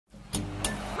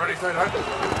Ready, set, hunt.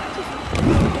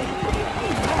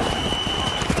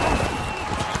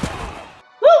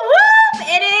 Woo woo!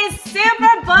 It is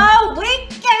Super Bowl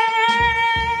weekend.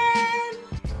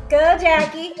 Go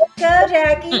Jackie, go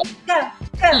Jackie, go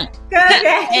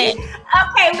Jackie.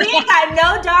 Okay, we ain't got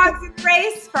no dogs in the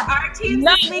race for our teams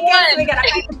this weekend. So we gotta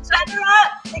hype each other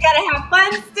up. We gotta have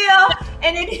fun still,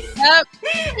 and it is.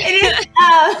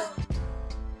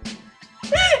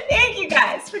 Thank you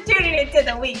guys for tuning into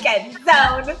the Weekend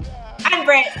Zone. I'm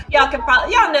Britt. Y'all can follow.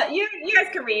 Y'all know you guys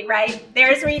can read, right?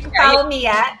 There's where you can follow me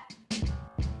at.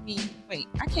 Wait,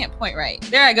 I can't point right.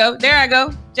 There I go.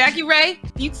 Jackie Ray.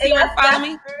 You see her follow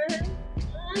me.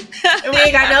 And we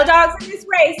ain't got no dogs in this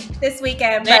race this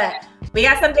weekend, but we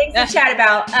got some things to chat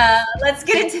about. Let's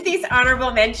get into these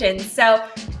honorable mentions. So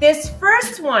this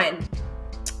first one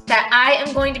that I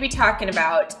am going to be talking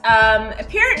about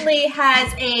apparently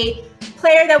has a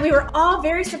player that we were all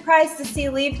very surprised to see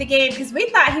leave the game because we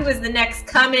thought he was the next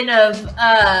coming of,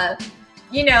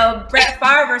 Brett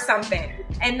Favre or something.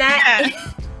 And that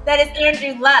is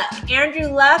Andrew Luck. Andrew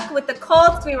Luck with the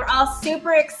Colts. We were all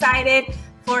super excited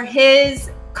for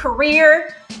his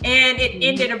career, and it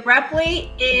ended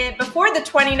abruptly. Before the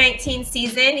 2019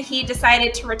 season, he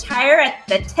decided to retire at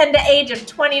the tender age of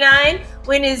 29,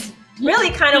 when is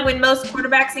really kind of when most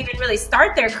quarterbacks even really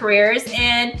start their careers,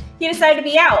 and he decided to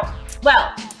be out.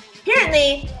 Well,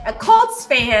 apparently a Colts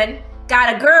fan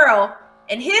got a girl,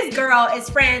 and his girl is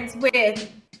friends with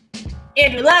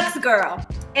Andrew Luck's girl,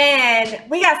 and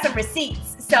we got some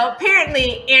receipts. So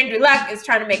apparently Andrew Luck is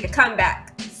trying to make a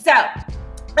comeback. So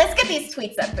let's get these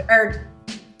tweets up, or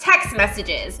text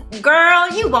messages. Girl,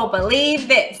 you won't believe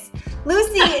this.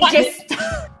 Lucy just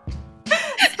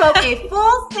spoke a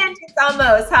full sentence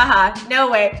almost. Haha, no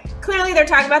way. Clearly they're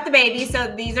talking about the baby, so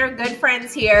these are good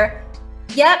friends here.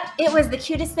 Yep, it was the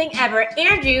cutest thing ever.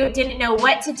 Andrew didn't know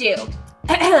what to do.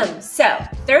 So,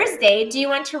 Thursday, do you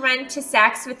want to run to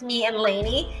Saks with me and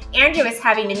Lainey? Andrew is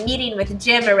having a meeting with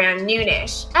Jim around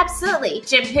noonish. Absolutely.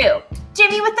 Jim who?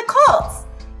 Jimmy with the Colts.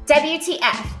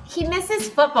 WTF. He misses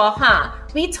football, huh?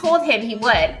 We told him he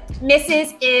would.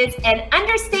 Misses is an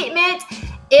understatement.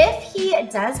 If he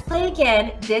does play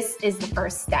again, this is the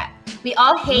first step. We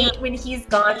all hate when he's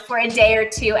gone for a day or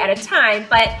two at a time,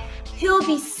 but he'll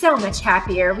be so much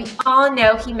happier. We all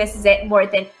know he misses it more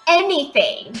than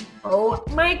anything. Oh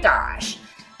my gosh.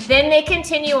 Then they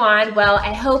continue on. Well,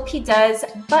 I hope he does,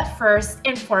 but first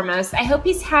and foremost, I hope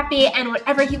he's happy and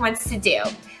whatever he wants to do.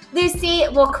 Lucy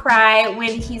will cry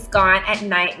when he's gone at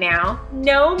night now.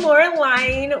 No more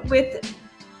lying with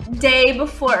dad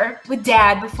before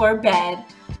bed.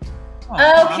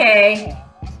 Okay.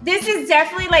 This is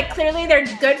definitely clearly they're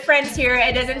good friends here.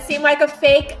 It doesn't seem like a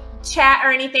fake chat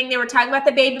or anything. They were talking about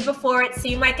the baby before. It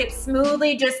seemed like it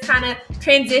smoothly just kind of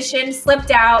transitioned,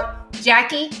 slipped out.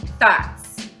 Jackie,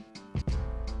 thoughts?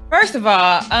 First of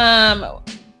all,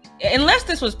 unless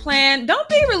this was planned, don't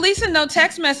be releasing no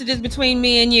text messages between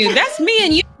me and you. That's me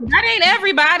and you. That ain't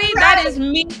everybody. Right. That is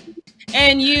me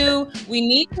and you. We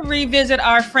need to revisit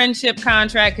our friendship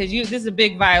contract because this is a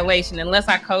big violation unless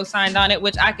I co-signed on it,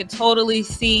 which I could totally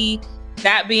see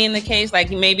that being the case.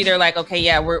 Like maybe they're like, okay,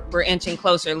 yeah, we're inching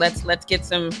closer. Let's get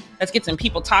some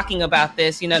people talking about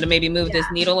this, to maybe move this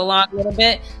needle along a little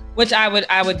bit, which I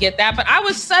would get that. But I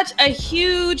was such a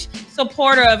huge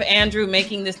supporter of Andrew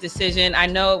making this decision. I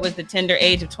know it was the tender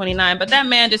age of 29, but that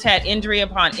man just had injury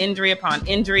upon injury upon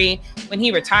injury. When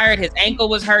he retired, his ankle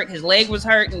was hurt, his leg was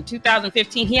hurt. In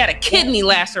 2015, he had a kidney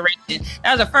laceration.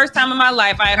 That was the first time in my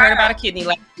life I had heard about a kidney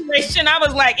laceration. I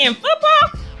was like, in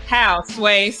football? How,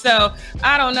 Sway? So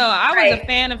I don't know. I was a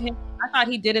fan of him. I thought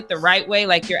he did it the right way.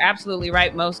 Like, you're absolutely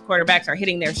right. Most quarterbacks are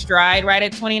hitting their stride right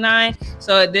at 29.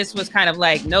 So this was kind of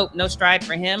like, nope, no stride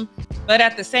for him. But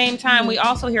at the same time, we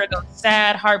also hear those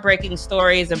sad, heartbreaking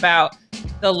stories about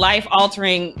the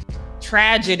life-altering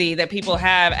tragedy that people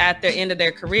have at the end of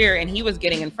their career. And he was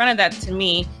getting in front of that to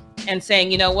me and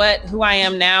saying, you know what, who I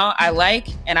am now, I like,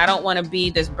 and I don't want to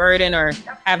be this burden or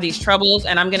have these troubles.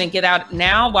 And I'm going to get out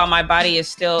now while my body is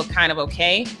still kind of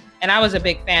okay. And I was a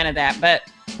big fan of that. But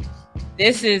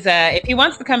this is, if he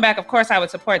wants to come back, of course, I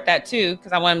would support that too,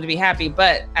 because I want him to be happy.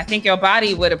 But I think your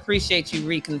body would appreciate you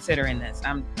reconsidering this.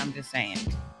 I'm just saying.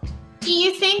 Do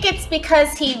you think it's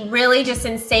because he really just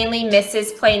insanely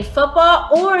misses playing football,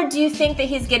 or do you think that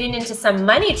he's getting into some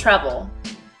money trouble?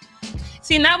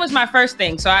 See, and that was my first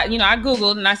thing. So I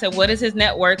Googled and I said, what is his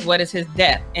net worth? What is his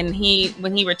debt? And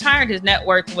when he retired, his net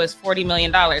worth was $40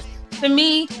 million. To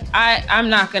me, I'm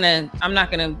not gonna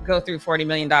go through $40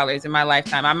 million in my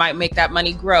lifetime. I might make that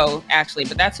money grow, actually,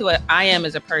 but that's who I am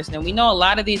as a person. And we know a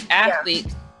lot of these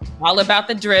athletes, all about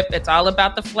the drip. It's all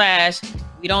about the flash.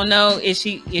 We don't know. Is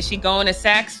she going to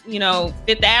Saks,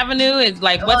 Fifth Avenue? It's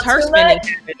like, what's her spending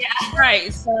habit? Yeah.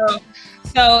 Right.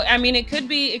 So I mean, it could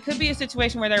be a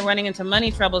situation where they're running into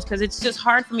money troubles, because it's just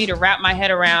hard for me to wrap my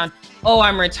head around, oh,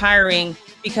 I'm retiring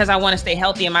because I want to stay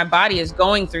healthy and my body is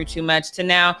going through too much, to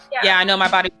now, yeah, I know my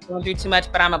body is going through too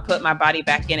much, but I'm gonna put my body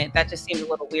back in it. That just seems a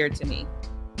little weird to me.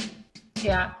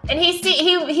 Yeah, and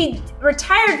he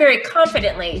retired very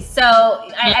confidently. So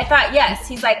I thought, yes,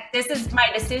 he's like, this is my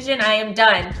decision. I am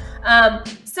done.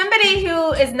 Somebody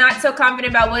who is not so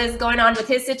confident about what is going on with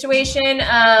his situation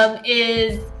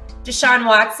is Deshaun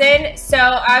Watson. So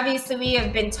obviously we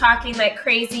have been talking like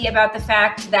crazy about the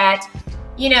fact that,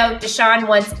 Deshaun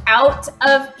wants out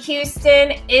of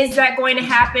Houston. Is that going to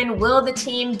happen? Will the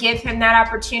team give him that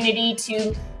opportunity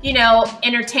to,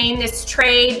 entertain this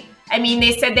trade? I mean,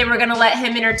 they said they were going to let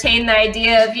him entertain the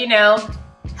idea of,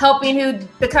 helping who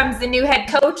becomes the new head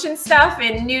coach and stuff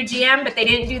and new GM, but they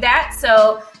didn't do that.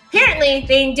 So apparently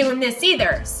they ain't doing this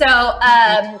either. So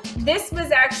this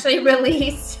was actually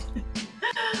released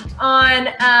on,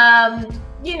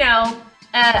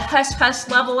 a hush-hush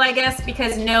level, I guess,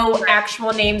 because no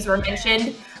actual names were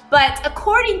mentioned. But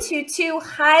according to two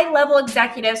high-level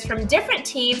executives from different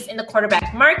teams in the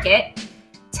quarterback market,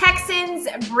 Texans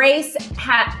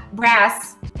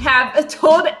brass have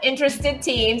told interested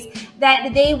teams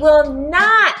that they will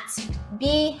not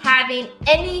be having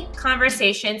any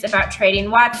conversations about trading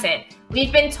Watson.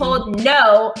 We've been told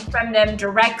no from them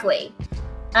directly.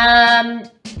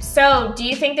 So do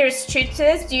you think there's truth to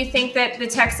this? Do you think that the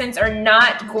Texans are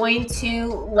not going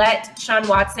to let Deshaun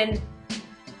Watson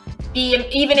be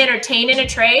even entertained in a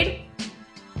trade?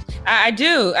 I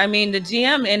do. I mean, the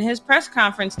GM in his press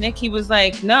conference, Nick, he was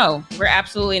like, no, we're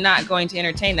absolutely not going to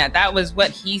entertain that. That was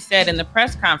what he said in the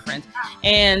press conference.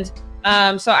 And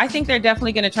so I think they're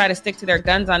definitely going to try to stick to their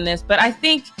guns on this. But I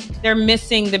think they're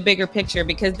missing the bigger picture,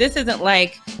 because this isn't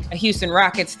like a Houston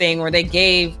Rockets thing where they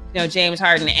gave James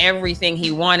Harden everything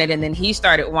he wanted and then he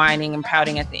started whining and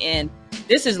pouting at the end.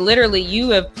 This is literally, you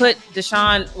have put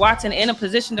Deshaun Watson in a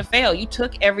position to fail. You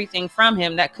took everything from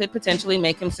him that could potentially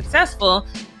make him successful.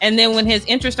 And then when his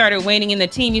interest started waning in the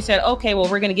team, you said, okay, well,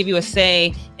 we're going to give you a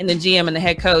say in the GM and the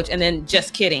head coach. And then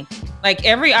just kidding. Like,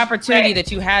 every opportunity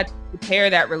that you had to repair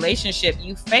that relationship,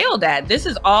 you failed at. This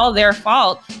is all their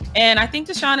fault. And I think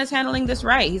Deshaun is handling this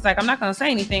right. He's like, I'm not going to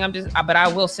say anything. But I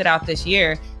will sit out this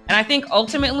year. And I think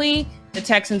ultimately the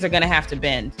Texans are going to have to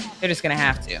bend. They're just going to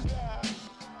have to.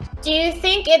 Do you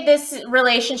think this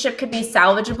relationship could be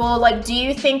salvageable? Like, do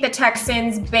you think the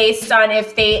Texans, based on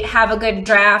if they have a good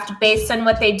draft, based on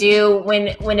what they do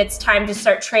when it's time to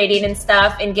start trading and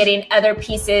stuff and getting other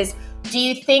pieces, do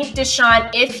you think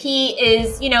Deshaun, if he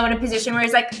is, in a position where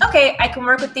he's like, okay, I can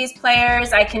work with these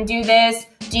players, I can do this,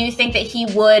 do you think that he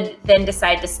would then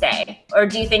decide to stay? Or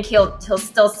do you think he'll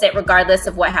still sit regardless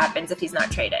of what happens if he's not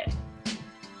traded?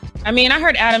 I mean, I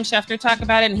heard Adam Schefter talk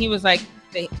about it, and he was like,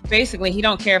 basically, he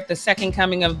don't care if the second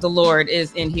coming of the Lord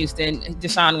is in Houston.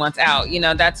 Deshaun wants out.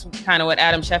 That's kind of what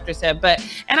Adam Schefter said.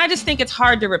 And I just think it's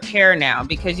hard to repair now,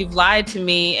 because you've lied to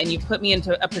me and you've put me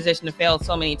into a position to fail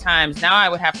so many times. Now I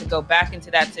would have to go back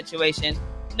into that situation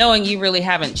knowing you really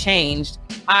haven't changed.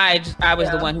 I was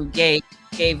the one who gave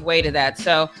way to that.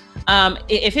 So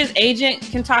if his agent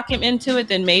can talk him into it,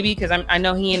 then maybe, because I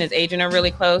know he and his agent are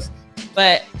really close.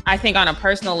 But I think on a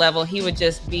personal level, he would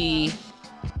just be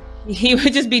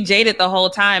jaded the whole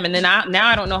time. And then now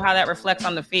I don't know how that reflects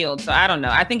on the field. So I don't know.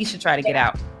 I think he should try to get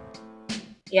out.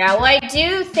 Yeah, well, I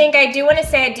do want to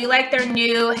say I do like their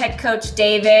new head coach,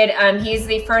 David. He's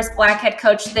the first Black head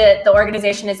coach that the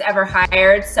organization has ever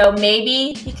hired. So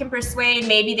maybe he can persuade,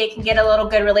 maybe they can get a little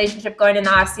good relationship going in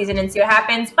the offseason and see what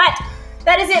happens. But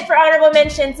that is it for honorable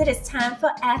mentions. It is time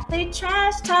for Athlete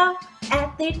Trash Talk.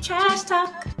 Athlete Trash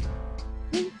Talk.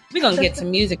 We're going to get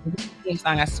some music in this theme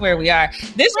song. I swear we are.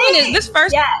 This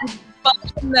first one is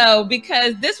fun, though,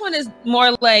 because this one is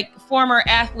more like former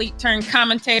athlete turned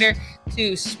commentator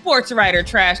to sports writer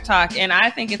trash talk. And I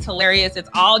think it's hilarious. It's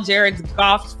all Jared's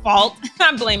Goff's fault.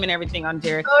 I'm blaming everything on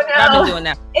Jared. Oh, no. I've been doing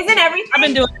that. Isn't everything? I've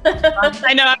been doing it.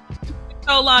 I know.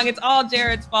 So long. It's all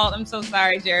Jared's fault. I'm so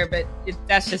sorry, Jared, but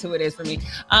that's just who it is for me.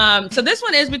 So this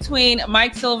one is between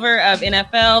Mike Silver of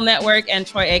NFL Network and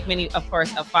Troy Aikman, of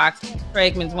course, of Fox. Troy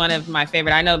Aikman's one of my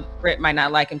favorite. I know Britt might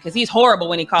not like him because he's horrible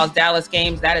when he calls Dallas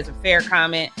games. That is a fair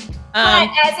comment. As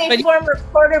a former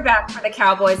quarterback for the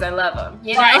Cowboys, I love him.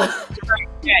 Right.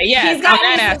 Yeah. He's got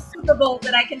me some Super Bowl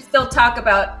that I can still talk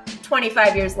about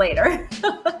 25 years later.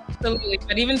 Absolutely.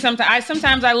 But even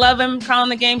sometimes I love him calling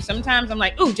the game. Sometimes I'm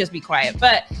like, ooh, just be quiet.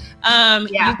 But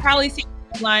you probably see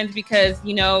headlines because,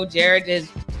 Jared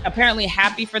is apparently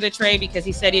happy for the trade because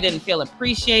he said he didn't feel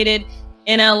appreciated.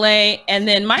 in LA. And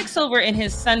then Mike Silver, in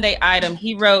his Sunday item,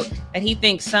 he wrote that he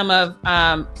thinks some of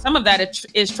that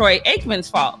is Troy Aikman's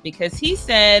fault, because he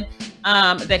said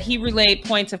that he relayed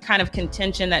points of kind of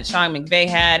contention that Sean McVay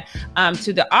had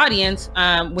to the audience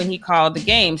when he called the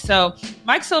game. So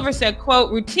Mike Silver said,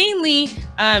 quote, routinely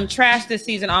trashed this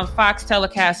season on Fox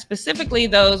telecasts, specifically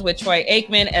those with Troy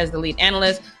Aikman as the lead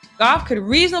analyst. Goff could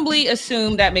reasonably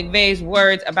assume that McVay's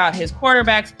words about his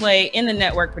quarterback's play in the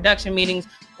network production meetings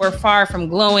were far from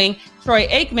glowing. Troy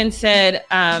Aikman said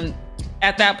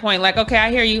at that point, like, okay, I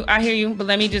hear you, but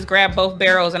let me just grab both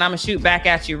barrels and I'm gonna shoot back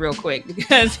at you real quick,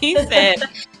 because he said,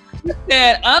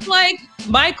 unlike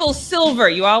Michael Silver,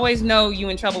 you always know you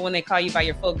in trouble when they call you by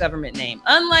your full government name.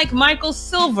 Unlike Michael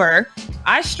Silver,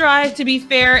 I strive to be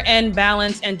fair and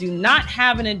balanced and do not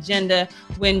have an agenda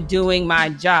when doing my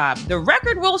job. The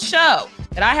record will show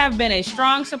that I have been a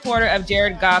strong supporter of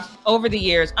Jared Goff over the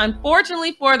years.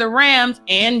 Unfortunately for the Rams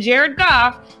and Jared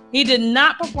Goff, he did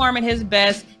not perform at his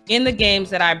best in the games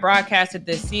that I broadcasted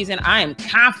this season. I am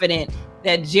confident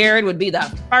that Jared would be the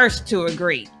first to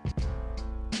agree.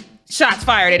 Shots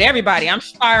fired at everybody. I'm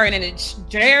firing at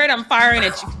Jared. I'm firing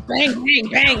at you. Bang, bang,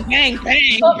 bang, bang,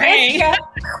 bang, bang.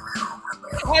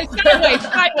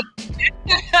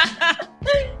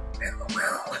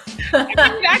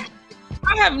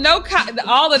 I have no,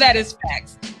 all of that is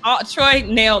facts. Troy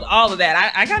nailed all of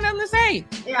that. I got nothing to say.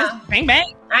 Yeah. Just bang,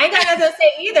 bang. I ain't got nothing to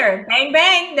say either. Bang,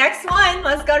 bang. Next one.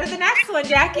 Let's go to the next one,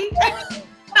 Jackie.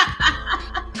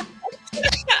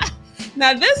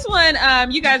 Now, this one,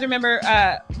 you guys remember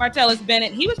Martellus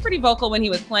Bennett. He was pretty vocal when he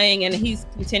was playing, and he's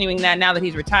continuing that now that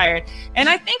he's retired. And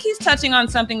I think he's touching on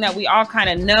something that we all kind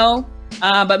of know,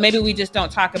 but maybe we just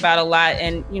don't talk about a lot.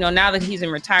 And, you know, now that he's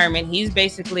in retirement, he's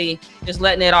basically just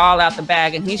letting it all out the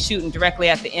bag, and he's shooting directly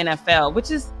at the NFL,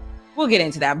 which is, we'll get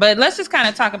into that. But let's just kind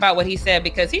of talk about what he said,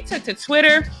 because he took to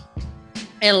Twitter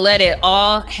and let it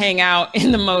all hang out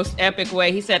in the most epic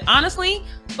way. He said, honestly,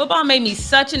 football made me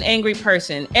such an angry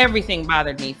person. Everything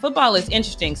bothered me. Football is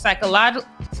interesting.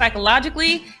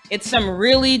 Psychologically, it's some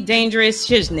really dangerous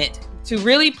shiznit. To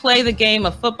really play the game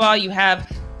of football, you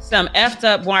have some effed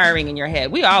up wiring in your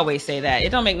head. We always say that.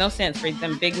 It don't make no sense for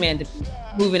them big men to be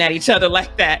moving at each other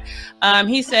like that.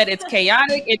 He said it's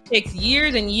chaotic. It takes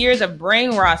years and years of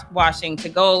brainwashing to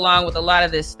go along with a lot of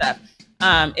this stuff.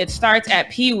 It starts at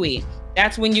Pee-wee.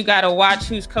 That's when you got to watch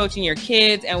who's coaching your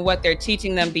kids and what they're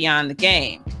teaching them beyond the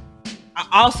game.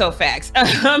 Also facts.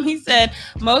 He said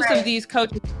most of these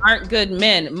coaches aren't good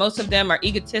men. Most of them are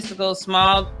egotistical,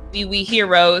 small, wee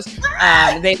heroes.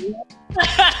 They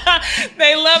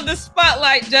love the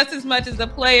spotlight just as much as the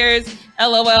players.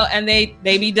 LOL. And they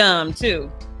be dumb too.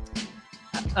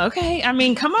 Okay. I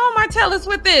mean, come on, Martellus,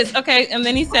 with this. Okay. And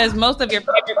then he says most of your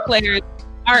favorite players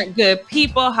aren't good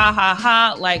people. Ha ha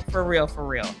ha. Like, for real, for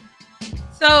real.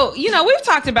 So, you know, we've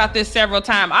talked about this several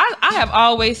times. I have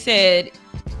always said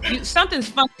something's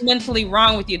fundamentally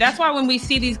wrong with you. That's why when we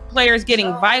see these players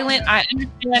getting violent, I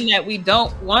understand that we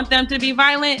don't want them to be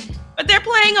violent, but they're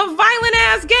playing a violent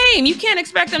ass game. You can't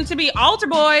expect them to be altar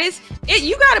boys.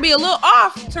 You got to be a little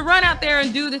off to run out there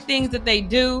and do the things that they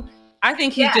do. I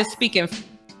think he's just speaking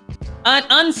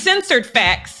uncensored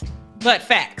facts, but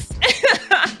facts.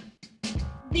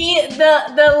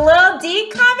 The Lil D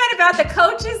comment about the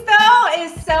coaches though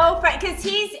is so funny, because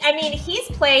he's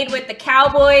played with the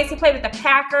Cowboys, he played with the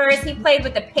Packers, he played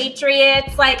with the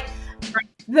Patriots, like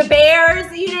the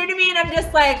Bears, you know what I mean? I'm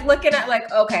just like looking at like,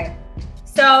 okay,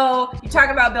 so you're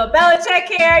talking about Bill Belichick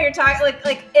here, you're talking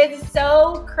like it's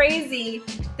so crazy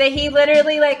that he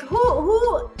literally, like,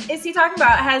 who is he talking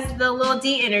about has the Lil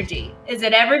D energy? Is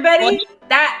it everybody?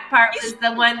 That part was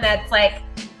the one that's like,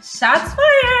 shots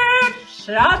fired.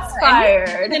 Shots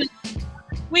fired.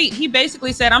 He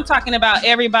basically said, I'm talking about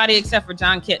everybody except for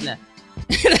John Kitna.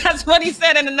 That's what he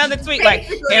said in another tweet. Like,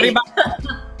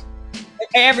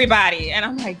 everybody. And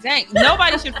I'm like, dang,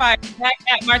 nobody should fire back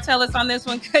at Martellus on this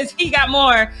one, because he got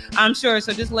more, I'm sure.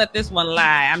 So just let this one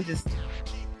lie. Just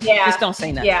don't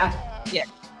say nothing. Yeah.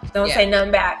 Don't say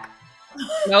nothing back.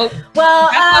 Nope. Well,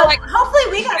 hopefully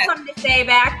we got something to say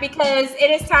back, because it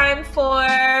is time for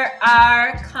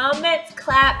our comments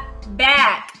clap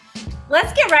back.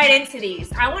 Let's get right into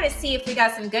these. I want to see if we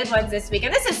got some good ones this week.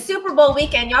 And this is Super Bowl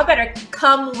weekend. Y'all better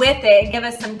come with it and give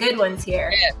us some good ones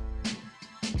here.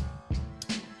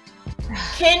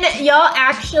 Can y'all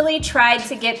actually try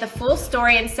to get the full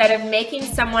story instead of making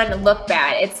someone look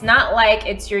bad? It's not like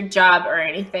it's your job or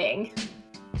anything.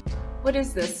 What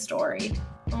is this story?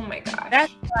 Oh my gosh.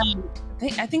 That's,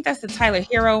 I think that's the Tyler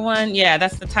Hero one. Yeah,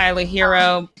 that's the Tyler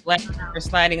Hero. Black for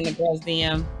sliding in the girl's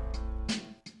DM.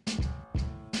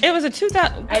 It was a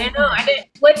 2000. I didn't know.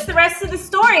 What's the rest of the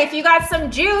story? If you got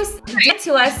some juice, get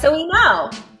to us so we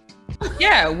know.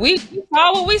 Yeah, we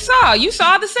saw what we saw. You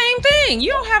saw the same thing.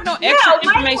 You don't have no extra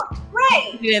information.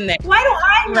 Right. In there. Why don't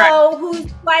I know who's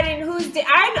fighting,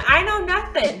 I know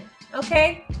nothing.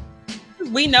 Okay.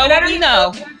 We know what we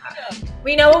know.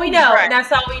 We know what we know. Right. And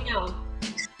that's all we know.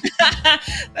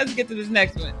 Let's get to this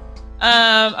next one.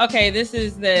 Okay, this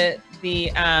is the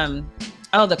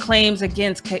claims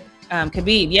against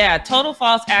Khabib. Yeah, total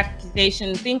false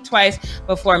accusation. Think twice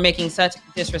before making such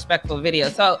disrespectful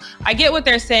videos. So I get what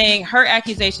they're saying. Her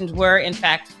accusations were in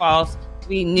fact false.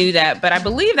 We knew that, but I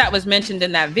believe that was mentioned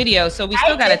in that video. So we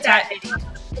still got to tie.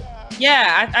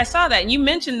 Yeah, I saw that. And you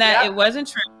mentioned that it wasn't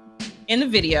true in the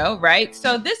video, right?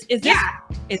 So this is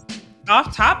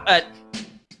off top.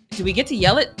 Do we get to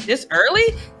yell it this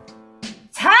early?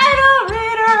 Title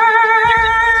reader.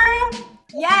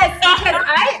 Yes, because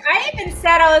I even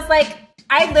said,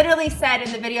 I literally said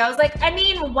in the video, I was like, I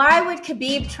mean, why would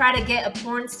Khabib try to get a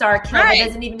porn star killed? That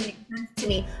doesn't even make sense to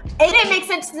me. It didn't make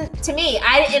sense to me.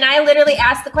 I literally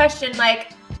asked the question,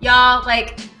 like, y'all,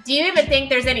 like, do you even think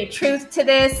there's any truth to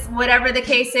this? Whatever the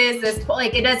case is,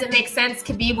 it doesn't make sense.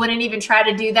 Khabib wouldn't even try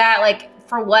to do that. Like,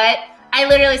 for what? I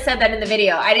literally said that in the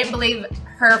video. I didn't believe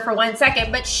her for 1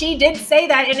 second, but she did say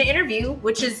that in an interview,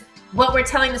 which is what we're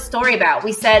telling the story about.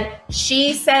 We said,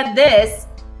 she said this,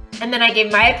 and then I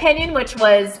gave my opinion, which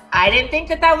was, I didn't think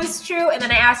that was true, and then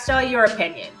I asked y'all your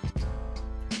opinion.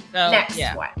 So, next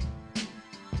one.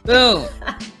 Boom.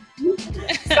 Stop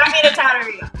being a title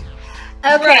reader.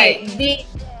 Okay, the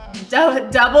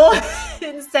double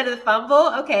instead of the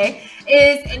fumble, okay,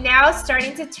 is now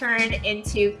starting to turn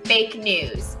into fake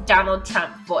news. Donald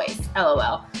Trump voice,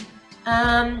 LOL.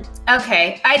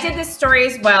 Okay, I did this story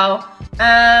as well.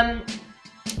 I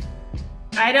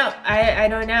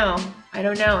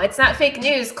don't know. It's not fake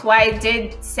news. Kawhi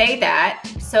did say that,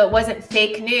 so it wasn't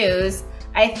fake news.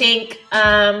 I think,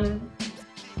 I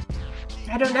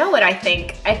don't know what I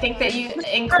think. I think that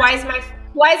Kawhi's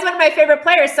one of my favorite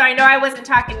players, so I know I wasn't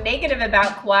talking negative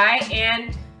about Kawhi,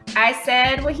 and I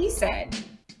said what he said.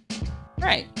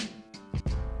 Right.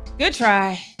 Good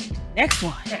try. Next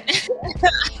one.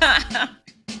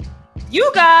 You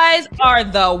guys are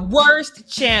the worst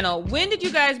channel. When did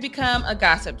you guys become a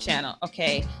gossip channel?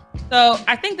 Okay, so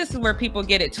I think this is where people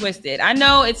get it twisted. I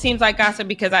know it seems like gossip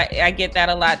because I get that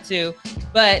a lot too,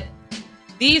 but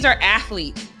these are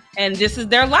athletes and this is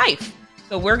their life.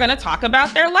 So we're going to talk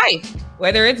about their life,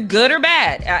 whether it's good or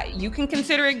bad. You can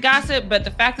consider it gossip, but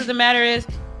the fact of the matter is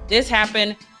this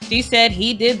happened. She said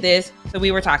he did this, so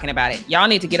we were talking about it. Y'all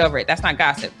need to get over it. That's not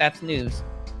gossip. That's news.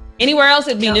 Anywhere else,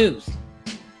 it'd be news.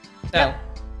 So,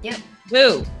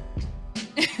 boo.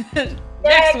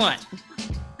 Next one.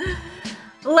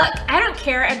 Look, I don't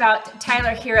care about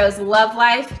Tyler Hero's love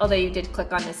life, although you did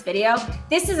click on this video.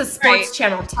 This is a sports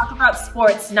channel. Talk about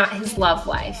sports, not his love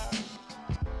life.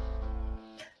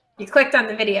 You clicked on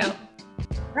the video.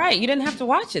 Right. You didn't have to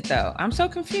watch it, though. I'm so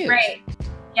confused. Right.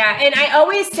 Yeah. And I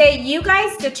always say, you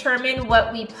guys determine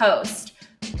what we post.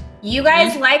 You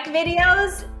guys like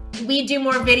videos. We do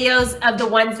more videos of the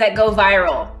ones that go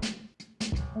viral.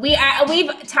 We've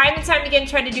time and time again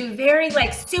tried to do very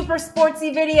super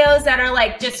sportsy videos that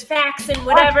are just facts and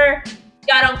whatever.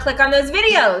 Y'all don't click on those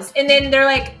videos. And then they're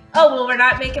like, oh, well, we're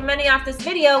not making money off this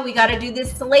video. We got to do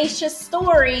this salacious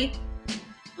story.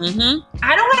 I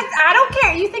don't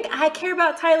care. You think I care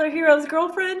about Tyler Hero's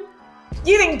girlfriend?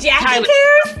 You think Jackie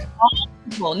cares?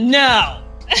 Well, no.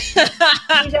 You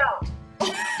don't.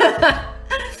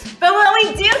 But what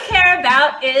we do care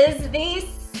about is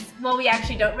well, we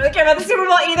actually don't really care about the Super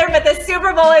Bowl either, but the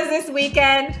Super Bowl is this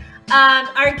weekend.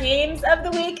 Our games of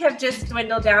the week have just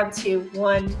dwindled down to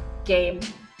one game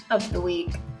of the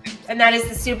week, and that is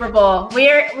the Super Bowl.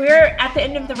 We're at the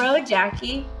end of the road,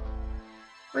 Jackie.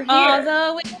 We're here. All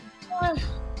the way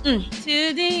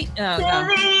to the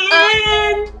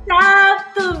end of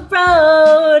the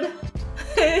road.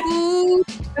 Okay.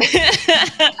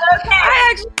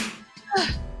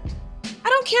 I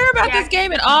don't care about this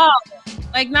game at all.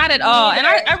 Not at all. And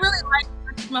I really like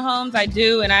Mahomes. I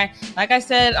do. And like I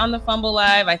said on the Fumble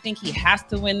Live, I think he has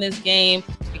to win this game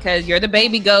because you're the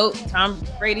baby GOAT. Tom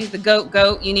Brady's the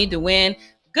GOAT. You need to win.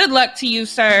 Good luck to you,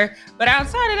 sir. But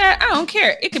outside of that, I don't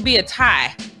care. It could be a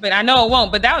tie, but I know it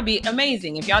won't. But that would be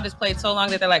amazing if y'all just played so long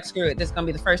that they're like, screw it. This is going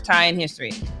to be the first tie in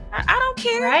history. I don't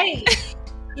care. Right.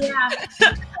 Yeah.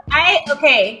 I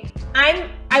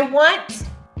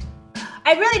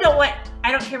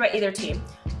don't care about either team.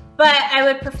 But I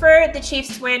would prefer the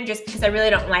Chiefs to win just because I really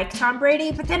don't like Tom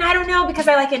Brady. But then I don't know because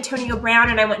I like Antonio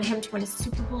Brown and I want him to win a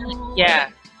Super Bowl. Yeah.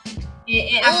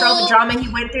 After all the drama he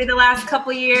went through the last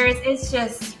couple years, it's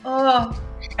just,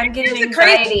 I'm getting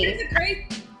anxiety. I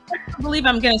can't believe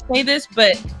I'm going to say this,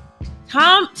 but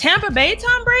Tampa Bay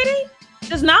Tom Brady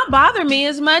does not bother me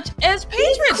as much as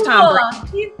Patriots cool. Tom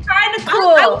Brady. He's kind of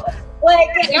cool. I'm like,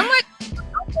 okay,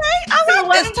 I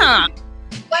like this Tom.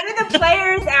 One of the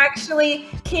players actually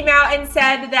came out and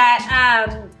said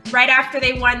that right after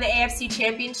they won the AFC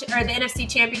Championship or the NFC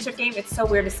Championship game, it's so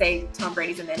weird to say Tom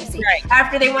Brady's in the NFC. Right.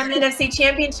 After they won the NFC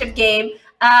Championship game,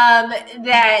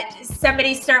 that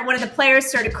one of the players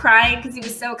started crying because he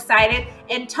was so excited,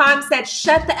 and Tom said,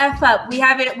 "Shut the F up. We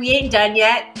ain't done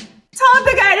yet." Told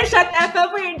the guy to shut the F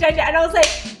up. We ain't done yet. And I was like,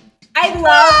 I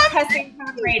love cussing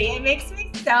Tom Brady. It makes me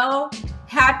so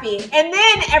happy. And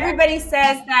then everybody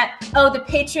says that, oh, the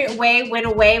Patriot way went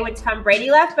away when Tom Brady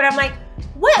left. But I'm like,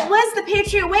 what was the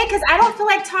Patriot way? Because I don't feel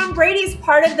like Tom Brady's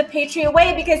part of the Patriot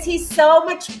way because he's so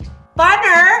much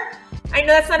funner. I know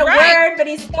that's not a word, but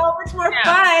he's so much more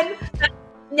fun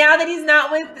now that he's not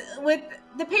with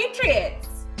the Patriots.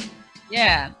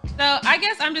 Yeah. So I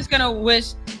guess I'm just going to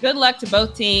wish good luck to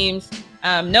both teams.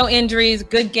 No injuries,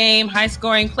 good game, high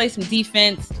scoring, play some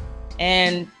defense,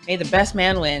 and may the best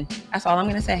man win. That's all I'm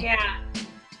going to say.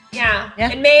 Yeah.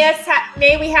 And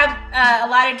may we have a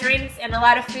lot of drinks and a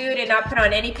lot of food and not put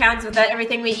on any pounds with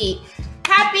everything we eat.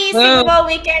 Happy Super Bowl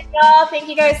weekend, y'all. Thank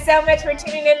you guys so much for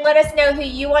tuning in. Let us know who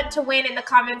you want to win in the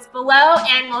comments below,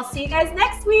 and we'll see you guys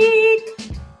next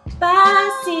week.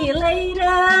 Bye. See you later.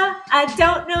 I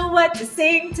don't know what to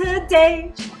sing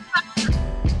today.